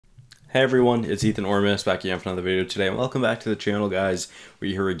Hey everyone, it's Ethan Ormus back again for another video today, and welcome back to the channel, guys.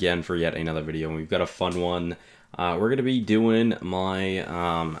 We're here again for yet another video, and we've got a fun one. We're going to be doing my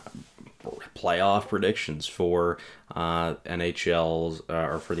playoff predictions for NHL's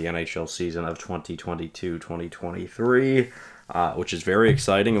or for the NHL season of 2022-2023, which is very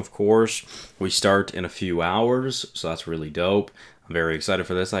exciting. Of course, we start in a few hours, so that's really dope. I'm very excited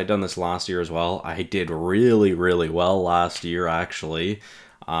for this. I'd done this last year as well. I did really well last year, actually.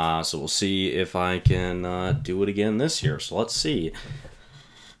 So we'll see if I can do it again this year. So let's see.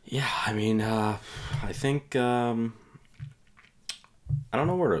 Yeah, I mean, I think, I don't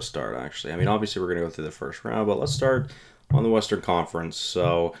know where to start, actually. I mean, obviously we're going to go through the first round, but let's start on the Western Conference.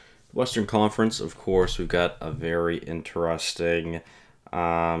 So, Western Conference, of course, we've got a very interesting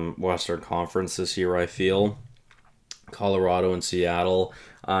Western Conference this year, I feel. Colorado and Seattle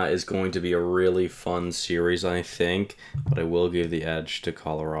is going to be a really fun series, I think, but I will give the edge to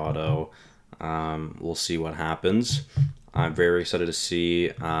Colorado. We'll see what happens. I'm very excited to see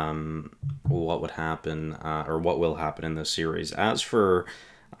what would happen or what will happen in this series. As for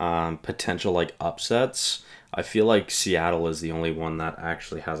potential like upsets, I feel like Seattle is the only one that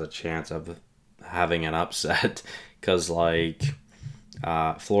actually has a chance of having an upset because like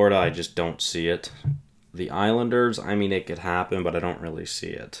Florida, I just don't see it. The Islanders, I mean, it could happen, but I don't really see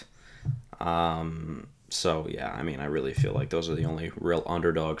it. So, yeah, I mean, I really feel like those are the only real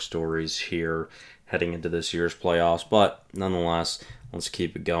underdog stories here heading into this year's playoffs. But, nonetheless, let's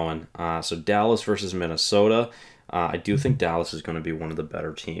keep it going. So, Dallas versus Minnesota. I do think Dallas is going to be one of the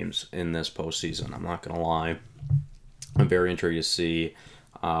better teams in this postseason. I'm not going to lie. I'm very intrigued to see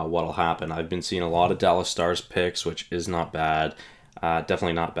what'll happen. I've been seeing a lot of Dallas Stars picks, which is not bad.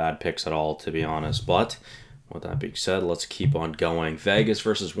 Definitely not bad picks at all, to be honest. But with that being said, let's keep on going. Vegas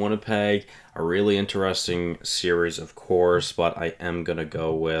versus Winnipeg, a really interesting series, of course, but I am going to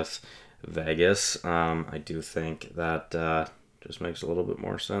go with Vegas. I do think that just makes a little bit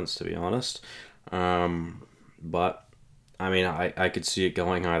more sense, to be honest. But, I mean, I could see it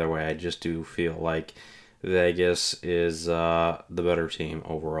going either way. I just do feel like Vegas is the better team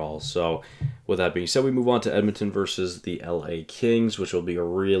overall. So, with that being said, we move on to Edmonton versus the LA Kings, which will be a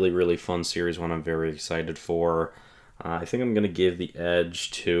really fun series, one I'm very excited for. I think I'm going to give the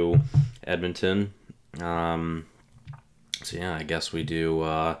edge to Edmonton. So, yeah, I guess we do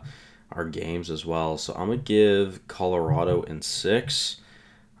our games as well. So, I'm going to give Colorado in 6.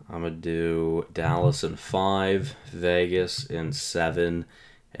 I'm going to do Dallas in 5, Vegas in 7,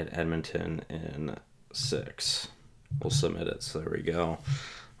 and Edmonton in 6. We'll submit it, so there we go.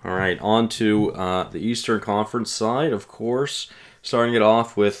 All right, on to the Eastern Conference side, of course. Starting it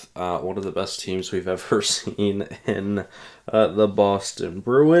off with one of the best teams we've ever seen in the Boston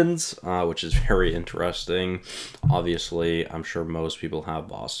Bruins, which is very interesting. Obviously, I'm sure most people have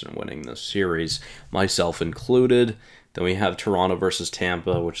Boston winning this series, myself included. Then we have Toronto versus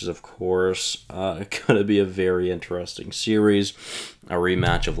Tampa, which is, of course, going to be a very interesting series, a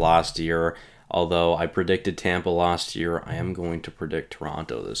rematch of last year. Although I predicted Tampa last year, I am going to predict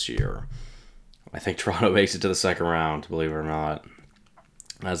Toronto this year. I think Toronto makes it to the second round, believe it or not.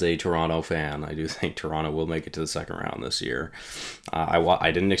 As a Toronto fan, I do think Toronto will make it to the second round this year.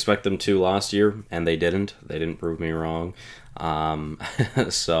 I didn't expect them to last year, and they didn't. They didn't prove me wrong.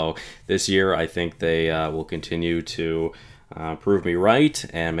 So this year, I think they will continue to prove me right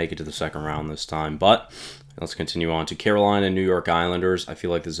and make it to the second round this time. But let's continue on to Carolina and New York Islanders. I feel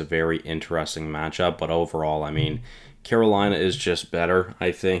like this is a very interesting matchup, but overall, I mean, Carolina is just better,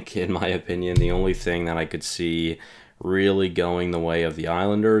 I think, in my opinion. The only thing that I could see really going the way of the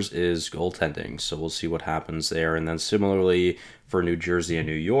Islanders is goaltending, so we'll see what happens there. And then similarly for New Jersey and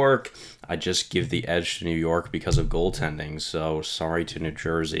New York, I just give the edge to New York because of goaltending, so sorry to New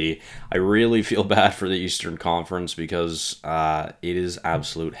Jersey. I really feel bad for the Eastern Conference because it is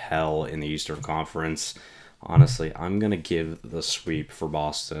absolute hell in the Eastern Conference. Honestly, I'm going to give the sweep for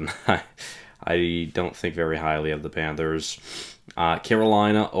Boston. I don't think very highly of the Panthers.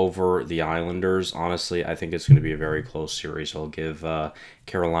 Carolina over the Islanders. Honestly, I think it's going to be a very close series. I'll give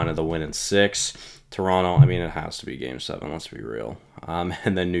Carolina the win in 6. Toronto, I mean, it has to be Game 7, let's be real.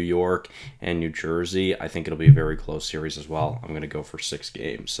 And then New York and New Jersey, I think it'll be a very close series as well. I'm going to go for 6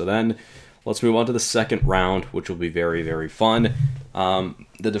 games. So then let's move on to the second round, which will be very fun.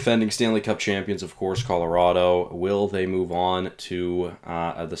 The defending Stanley Cup champions, of course, Colorado. Will they move on to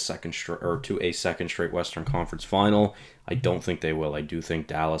a second straight Western Conference final? I don't think they will. I do think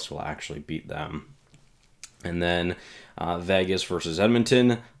Dallas will actually beat them. And then Vegas versus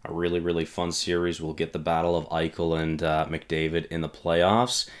Edmonton, a really fun series. We'll get the battle of Eichel and McDavid in the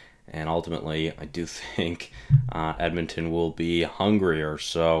playoffs. And ultimately, I do think Edmonton will be hungrier.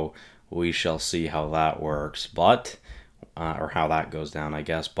 So We shall see how that works, but or how that goes down, I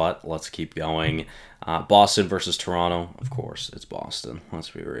guess. But let's keep going. Boston versus Toronto. Of course, it's Boston.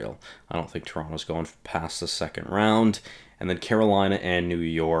 Let's be real. I don't think Toronto's going past the second round. And then Carolina and New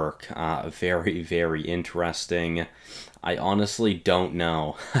York. Very, very interesting. I honestly don't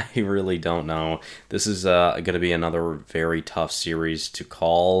know. I really don't know. This is going to be another very tough series to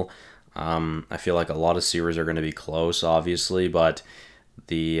call. I feel like a lot of series are going to be close, obviously, but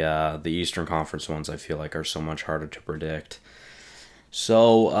the Eastern Conference ones I feel like are so much harder to predict.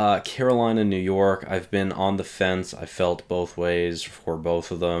 So Carolina, New York, I've been on the fence. I felt both ways for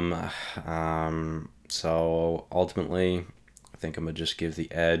both of them. So ultimately, I think I'm going to just give the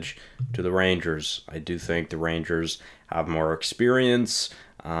edge to the Rangers. I do think the Rangers have more experience.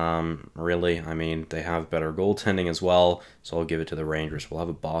 Really, I mean, they have better goaltending as well, so I'll give it to the Rangers. We'll have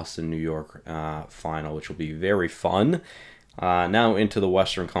a Boston-New York final, which will be very fun. Now into the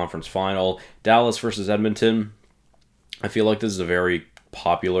Western Conference Final, Dallas versus Edmonton. I feel like this is a very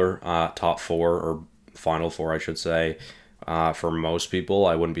popular top four, or Final Four, I should say, for most people.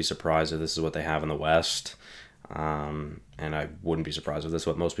 I wouldn't be surprised if this is what they have in the West. And I wouldn't be surprised if this is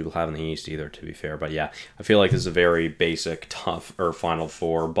what most people have in the East either, to be fair. But yeah, I feel like this is a very basic, tough, or Final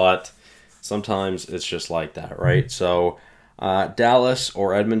Four, but sometimes it's just like that, right? So, Dallas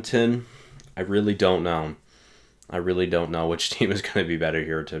or Edmonton, I really don't know. I really don't know which team is going to be better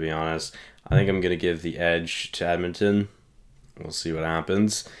here, to be honest. I think I'm going to give the edge to Edmonton. We'll see what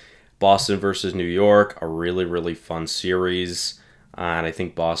happens. Boston versus New York, a really, really fun series. And I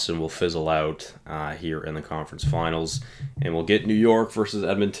think Boston will fizzle out here in the conference finals. And we'll get New York versus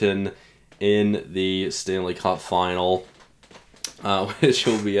Edmonton in the Stanley Cup final, which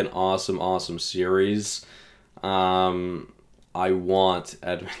will be an awesome, awesome series. I want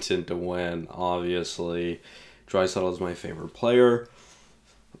Edmonton to win, obviously. Draisaitl is my favorite player.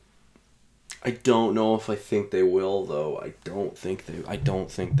 I don't know if I think they will, though. I don't think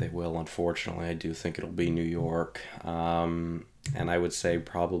they will, unfortunately. I do think it'll be New York. And I would say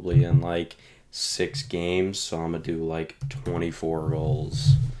probably in like 6 games, so I'm going to do like 24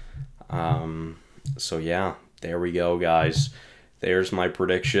 goals. So yeah, there we go, guys. There's my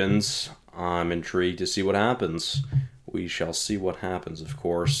predictions. I'm intrigued to see what happens. We shall see what happens, of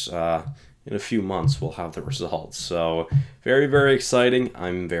course. In a few months, we'll have the results. So very, very exciting.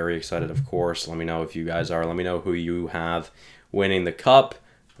 I'm very excited, of course. Let me know if you guys are. Let me know who you have winning the cup.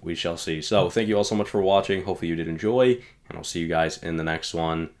 We shall see. So thank you all so much for watching. Hopefully you did enjoy, and I'll see you guys in the next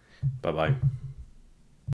one. Bye-bye.